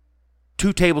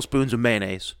 2 tablespoons of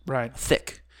mayonnaise. Right.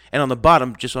 Thick. And on the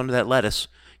bottom, just under that lettuce,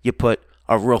 you put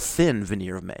a real thin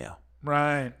veneer of mayo.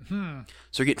 Right.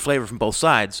 So you're getting flavor from both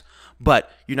sides, but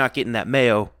you're not getting that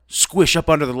mayo squish up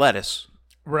under the lettuce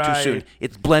Right. too soon.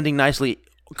 It's blending nicely,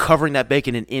 covering that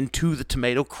bacon and into the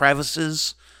tomato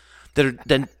crevices that are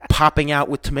then popping out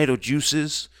with tomato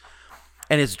juices,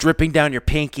 and it's dripping down your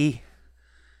pinky.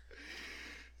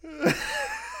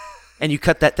 And you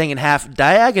cut that thing in half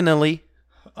diagonally.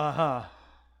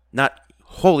 Not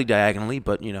wholly diagonally,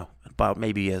 but about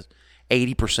maybe a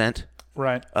 80%.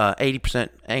 Right. 80%,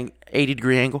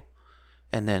 80-degree angle,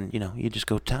 and then you just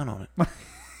go down on it.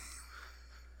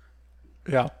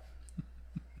 Yeah.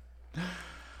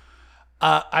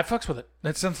 I fucks with it.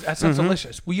 That sounds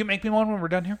delicious. Will you make me one when we're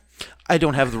done here? I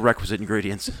don't have the requisite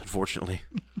ingredients, unfortunately.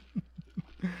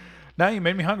 Now you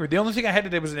made me hungry. The only thing I had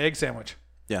today was an egg sandwich.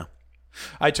 Yeah.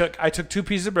 I took 2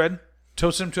 pieces of bread,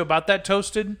 toasted them to about that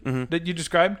toasted that you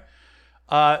described,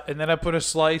 and then I put a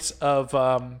slice of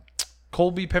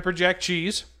Colby pepper jack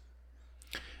cheese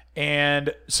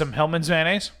and some Hellman's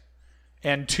mayonnaise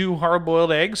and 2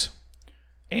 hard-boiled eggs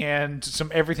and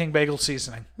some everything bagel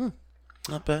seasoning.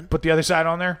 Not bad. Put the other side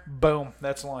on there. Boom.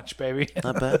 That's lunch, baby.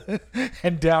 Not bad.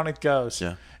 And down it goes.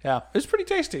 Yeah. Yeah. It's pretty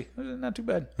tasty. Not too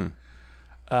bad.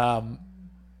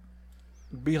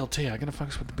 BLT. I gotta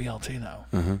focus with the BLT though.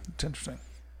 It's interesting.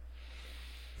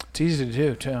 It's easy to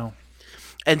do too.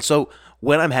 And so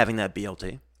when I'm having that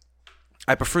BLT,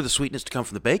 I prefer the sweetness to come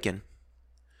from the bacon,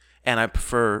 and I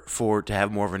prefer for it to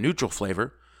have more of a neutral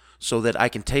flavor, so that I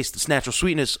can taste this natural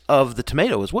sweetness of the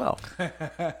tomato as well.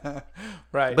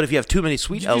 Right. But if you have too many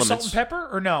sweet Did you elements, do salt and pepper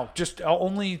or no? Just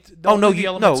only. oh no, the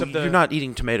elements of the. you're not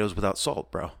eating tomatoes without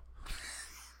salt, bro.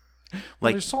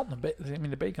 Well, there's salt in the bacon. I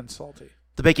mean, the bacon's salty.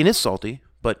 The bacon is salty,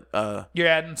 but You're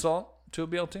adding salt to a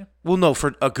BLT? Well, no,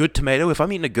 for a good tomato, if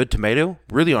I'm eating a good tomato,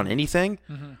 really on anything,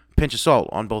 pinch of salt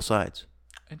on both sides.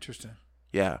 Interesting.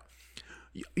 Yeah.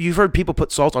 You've heard people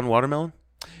put salt on watermelon?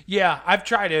 Yeah, I've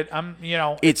tried it.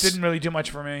 It didn't really do much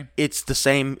for me. It's the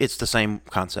same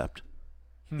concept.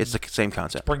 It's the same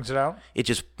concept. Brings it out? It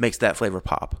just makes that flavor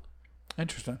pop.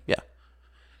 Interesting. Yeah.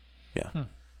 Yeah.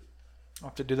 I'll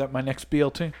have to do that my next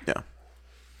BLT. Yeah. I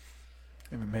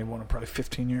haven't made one in probably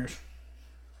 15 years.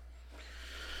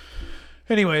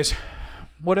 Anyways,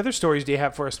 what other stories do you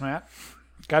have for us, Matt?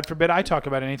 God forbid I talk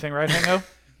about anything, right, Hango?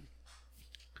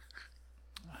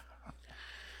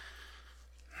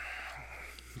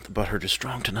 The butthurt is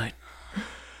strong tonight.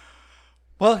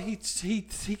 Well, he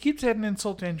keeps adding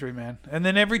insult to injury, man. And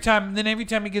then every time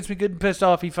he gets me good and pissed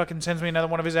off, he fucking sends me another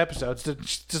one of his episodes to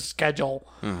schedule.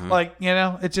 Like,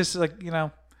 it's just like,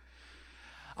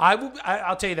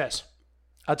 I'll tell you this.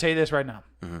 I'll tell you this right now.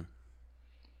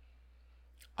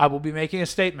 I will be making a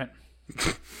statement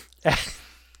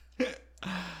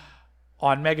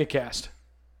on Megacast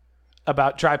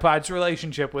about Tripod's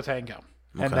relationship with Hango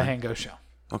and the Hango Show.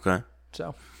 Okay.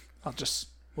 So we'll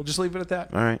just leave it at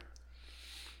that. All right.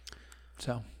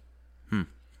 So,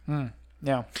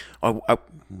 yeah.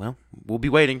 Well, we'll be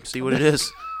waiting to see what it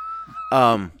is.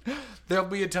 There'll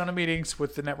be a ton of meetings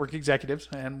with the network executives,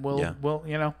 and we'll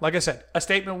like I said, a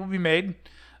statement will be made.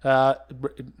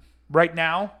 Right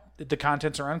now, the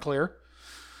contents are unclear,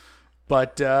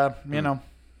 but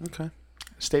Okay. A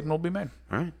statement will be made.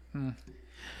 All right.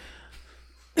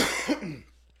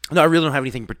 No, I really don't have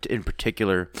anything in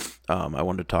particular I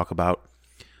wanted to talk about.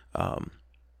 I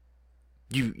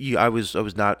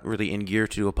was not really in gear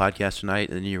to do a podcast tonight,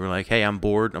 and you were like, "Hey, I'm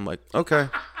bored." I'm like, "Okay."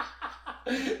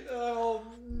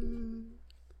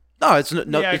 No, it's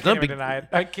no, I it's can't no big. deny it.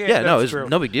 I can't. Yeah, no, that's it's true.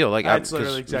 no big deal. Like That's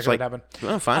literally exactly what happened.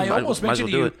 Well, fine. I almost might as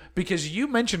mentioned well to do you it. because you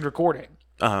mentioned recording.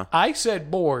 Uh-huh. I said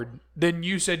bored. Then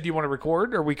you said, "Do you want to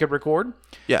record, or we could record?"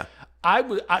 Yeah.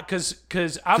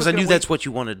 Because I knew that's what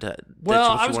you wanted to.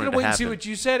 Well, I was going to wait and see what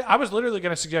you said. I was literally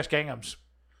going to suggest Ginghams.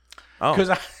 Oh.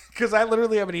 Because I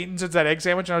literally haven't eaten since that egg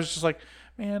sandwich, and I was just like,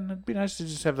 man, it'd be nice to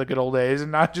just have the good old days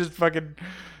and not just fucking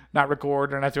not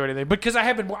record or not do anything. Because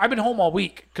I've been home all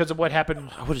week because of what happened.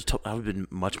 I would have been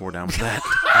much more down with that.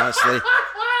 Honestly.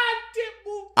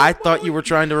 I thought you were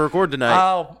trying to record tonight.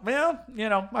 Oh, well,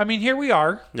 I mean, here we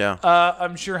are. Yeah.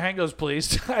 I'm sure Hango's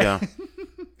pleased. Yeah.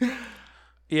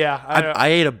 Yeah. I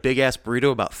ate a big ass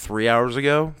burrito about 3 hours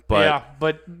ago, but yeah,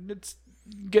 but it's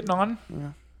getting on.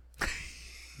 Yeah.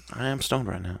 I am stoned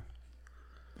right now.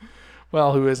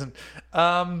 Well, who isn't?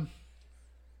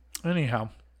 Anyhow.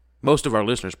 Most of our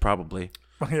listeners probably.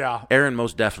 Yeah. Aaron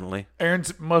most definitely.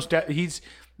 Aaron's he's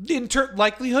in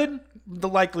likelihood. The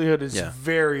likelihood is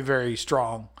very, very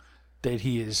strong that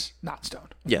he is not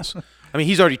stoned. Yes. I mean,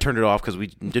 he's already turned it off because we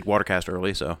did Watercast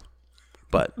early, so.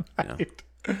 But,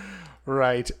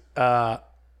 Right.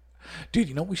 Dude,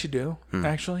 you know what we should do,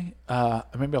 actually?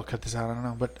 Maybe I'll cut this out, I don't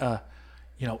know. But,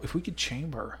 if we could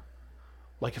chamber,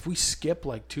 like if we skip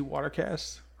like 2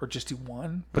 Watercasts or just do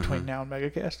one between now and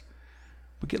Megacast,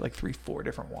 we get like 3-4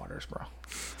 different waters, bro.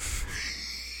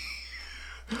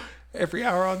 Every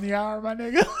hour on the hour, my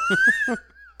nigga.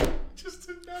 Just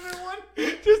another one.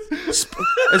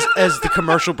 as the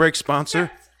commercial break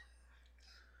sponsor.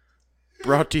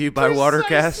 Brought to you by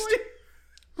Watercast.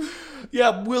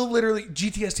 Yeah,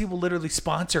 GTST will literally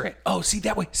sponsor it. Oh, see,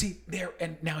 that way. See, there.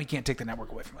 And now he can't take the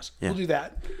network away from us. Yeah. We'll do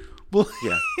that.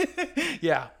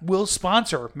 Yeah, we'll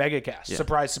sponsor Megacast. Yeah.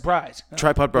 Surprise, surprise.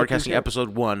 Tripod Broadcasting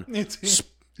Episode 1. It's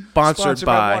sponsored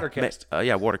by Watercast.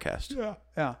 Watercast.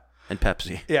 Yeah. And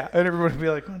Pepsi. Yeah, and everyone would be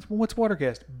like, what's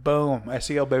Watercast? Boom.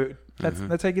 SEO, baby.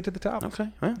 That's how you get to the top. Okay.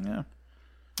 Yeah.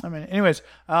 I mean, anyways,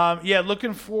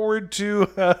 looking forward to...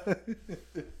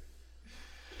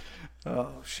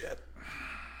 oh, shit.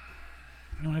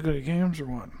 You want to go to games or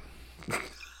what?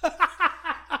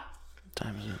 What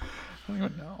time is it? I don't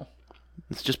even know.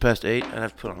 It's just past 8. I'd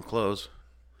have to put on clothes.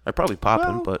 I'd probably pop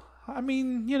them, but... I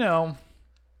mean, I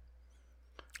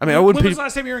wouldn't... When was the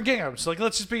last time you were in Ginghams? Like,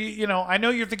 let's just be, I know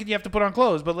you're thinking you have to put on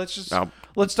clothes, but let's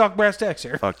talk brass tacks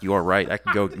here. Fuck, you are right. I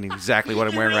can go in exactly what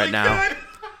I'm wearing right now.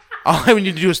 All I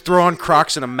need to do is throw on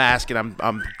Crocs and a mask, and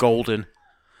I'm golden.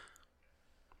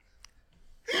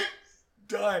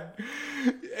 Done.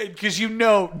 Because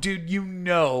dude,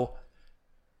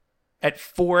 at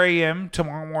 4 a.m.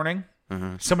 tomorrow morning,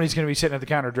 somebody's going to be sitting at the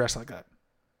counter dressed like that.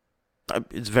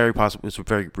 It's very possible. It's a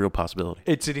very real possibility.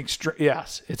 It's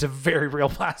it's a very real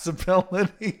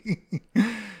possibility.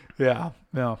 Yeah.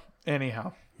 No.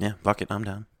 Anyhow. Yeah. Fuck it. I'm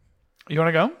down. You want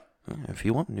to go? If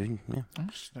you want, yeah.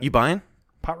 You buying?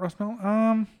 Pot roast milk?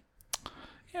 Yeah,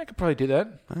 I could probably do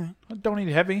that. All right. I don't eat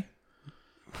heavy.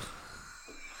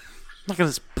 not going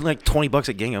to spend like $20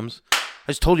 at Ginghams.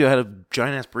 I just told you I had a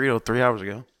giant-ass burrito 3 hours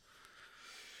ago.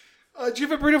 Did you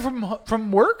have a burrito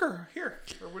from work or here?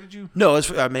 Or what did you... No,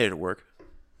 I made it at work.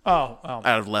 Oh.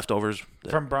 Out of leftovers.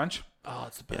 From brunch? Oh,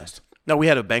 it's the best. Yeah. No, we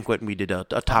had a banquet and we did a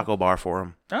taco bar for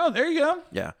them. Oh, there you go.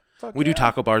 Yeah. Fuck We do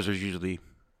taco bars. There's usually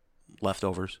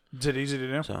leftovers. Is it easy to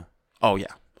do? So, oh,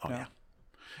 yeah.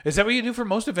 Is that what you do for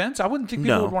most events? I wouldn't think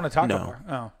people would want a taco bar.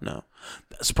 Oh. No.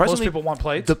 Surprisingly, Most people want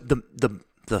plates?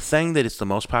 The thing that it's the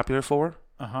most popular for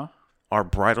are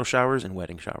bridal showers and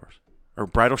wedding showers. Or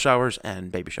bridal showers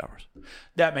and baby showers.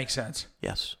 That makes sense.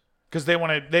 Yes. Because they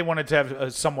wanted to have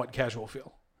a somewhat casual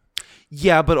feel.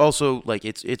 Yeah, but also like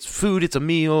it's food, it's a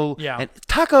meal, Yeah. and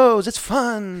tacos, it's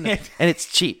fun, and it's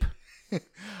cheap,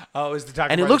 Oh, is the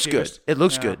taco and bar it the looks good. cheapest? It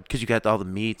looks good because you got all the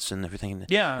meats and everything.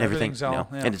 Yeah, and everything. everything's all-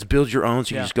 yeah. And it's build your own,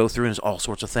 so you Yeah. just go through and there's all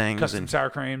sorts of things Custom and sour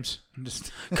creams.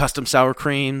 Just custom sour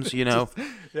creams. Yeah.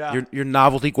 Your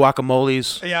novelty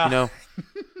guacamoles. Yeah.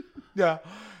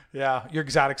 Yeah. Your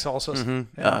exotic salsas.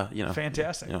 Yeah.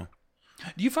 Fantastic. Do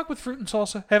you fuck with fruit and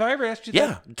salsa? Have I ever asked you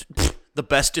that? Yeah. The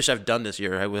best dish I've done this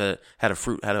year. I had a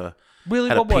Really?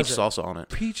 had a What peach was it? salsa on it.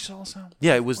 Peach salsa?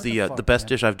 Yeah, it was What the fuck, best man?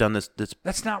 dish I've done this.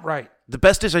 That's not right. The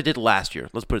best dish I did last year.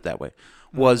 Let's put it that way.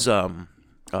 Was pork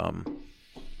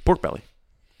belly.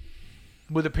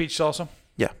 With a peach salsa?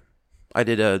 Yeah, I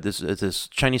did this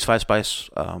Chinese 5-spice.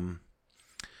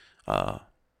 I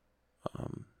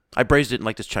braised it in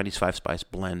like this Chinese 5-spice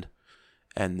blend,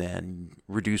 and then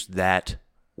reduced that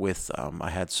with I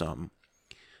had some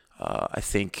I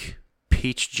think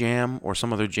peach jam or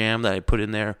some other jam that I put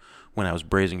in there when I was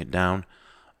braising it down.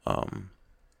 It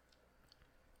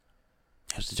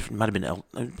was different. Might have been I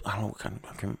don't know what kind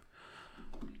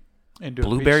of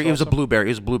blueberry. It was a blueberry. It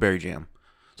was a blueberry jam.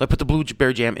 So I put the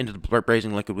blueberry jam into the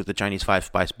braising liquid with the Chinese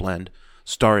 5-spice blend,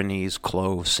 star anise,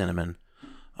 clove, cinnamon,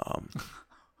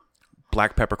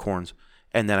 black peppercorns,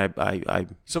 and then I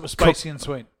So it was spicy and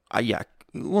sweet. yeah,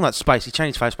 well, not spicy.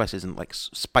 Chinese 5-spice isn't like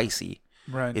spicy.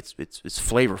 Right. It's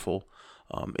flavorful.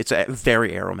 It's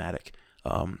very aromatic.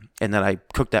 And then I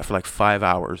cooked that for like 5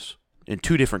 hours in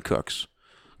 2 different cooks.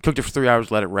 Cooked it for 3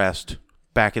 hours, let it rest.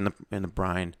 Back in the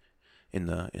brine, in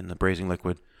the braising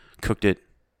liquid. Cooked it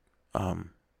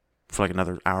for like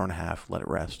another hour and a half. Let it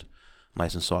rest,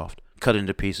 nice and soft. Cut it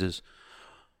into pieces.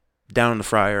 Down in the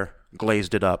fryer,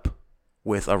 glazed it up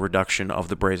with a reduction of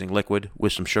the braising liquid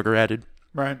with some sugar added.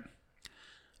 Right.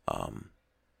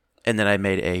 And then I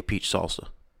made a peach salsa,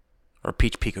 or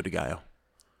peach pico de gallo.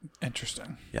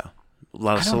 Interesting. Yeah, a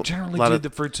lot of I don't generally do the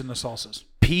fruits and the salsas.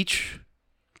 peach,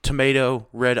 tomato,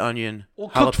 red onion,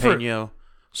 cooked fruit. jalapeno,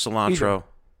 cilantro,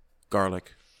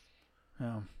 garlic.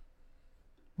 Yeah.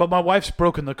 But my wife's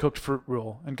broken the cooked fruit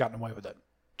rule and gotten away with it.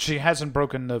 She hasn't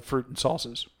broken the fruit and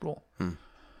salsas rule.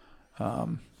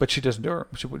 But she doesn't do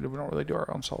we don't really do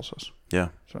our own salsas. Yeah.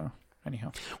 So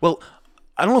anyhow, Well,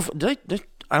 I don't know if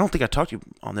I don't think I talked to you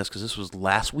on this because this was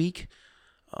last week.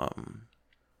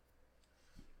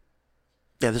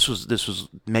 Yeah, this was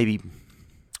maybe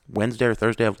Wednesday or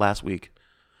Thursday of last week.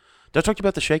 Did I talk to you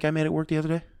about the shake I made at work the other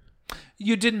day?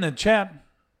 you did in the chat,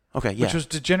 Okay, yeah. which was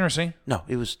degeneracy. No,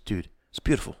 it was, dude. It's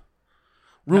beautiful.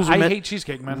 I hate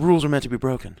cheesecake, man. Rules are meant to be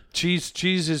broken. Cheese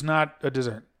is not a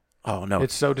dessert. Oh no,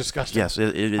 It's so disgusting. yes,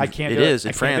 it I can't. It do is it.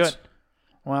 in I can't do France. it.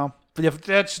 Well,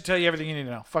 that should tell you everything you need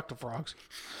to know. Fuck the frogs.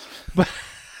 But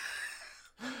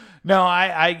no,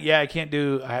 I can't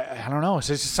do. I don't know. It's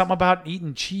just something about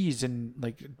eating cheese and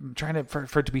like trying to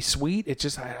for it to be sweet. It's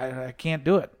just I can't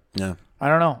do it. No. I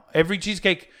don't know. Every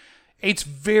cheesecake, it's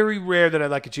very rare that I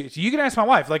like a cheese. You can ask my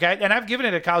wife. Like I've given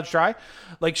it a college try.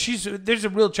 Like there's a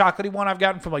real chocolatey one I've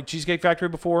gotten from like Cheesecake Factory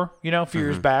before. A few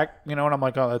years back. And I'm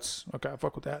like, oh, that's okay. I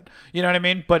fuck with that. You know what I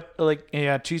mean? But like,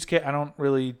 yeah, cheesecake. I don't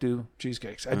really do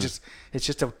cheesecakes. It's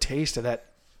just a taste of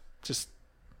that, just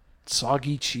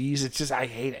soggy cheese. It's just I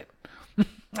hate it.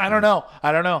 I don't know.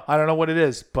 I don't know what it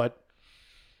is.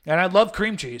 And I love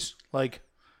cream cheese.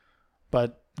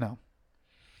 But no.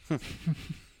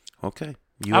 Okay.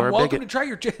 I'm welcome to try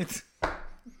your cheese.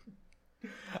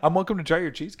 I'm welcome to try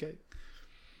your cheesecake.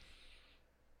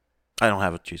 I don't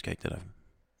have a cheesecake that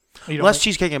I've. Last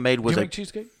cheesecake I made was make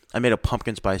cheesecake? I made a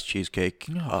pumpkin spice cheesecake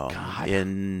God.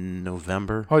 in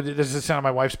November. Oh, does it sound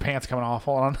like my wife's pants coming off?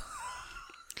 Hold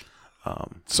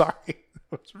on. Sorry.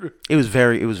 That was rude. It was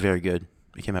very good.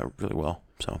 It came out really well.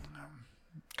 So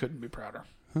Couldn't be prouder.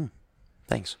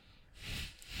 thanks.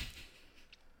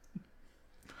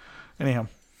 Anyhow.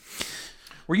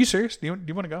 Were you serious? Do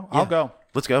you want to go? Yeah. I'll go.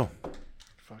 Let's go.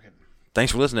 Fuck it.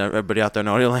 Thanks for listening, everybody out there in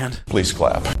Audioland. Please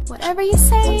clap. Whatever you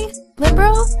say,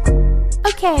 liberal.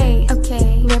 Okay,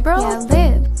 liberal. Yeah,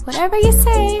 lib. Whatever you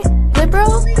say,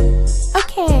 liberal.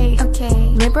 Okay, okay.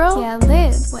 Liberal? Yeah,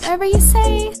 lib. Whatever you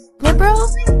say. Liberal?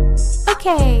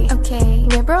 Okay, okay.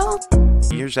 Liberal?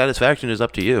 Your satisfaction is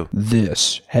up to you.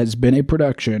 This has been a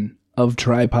production of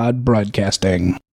Tripod Broadcasting.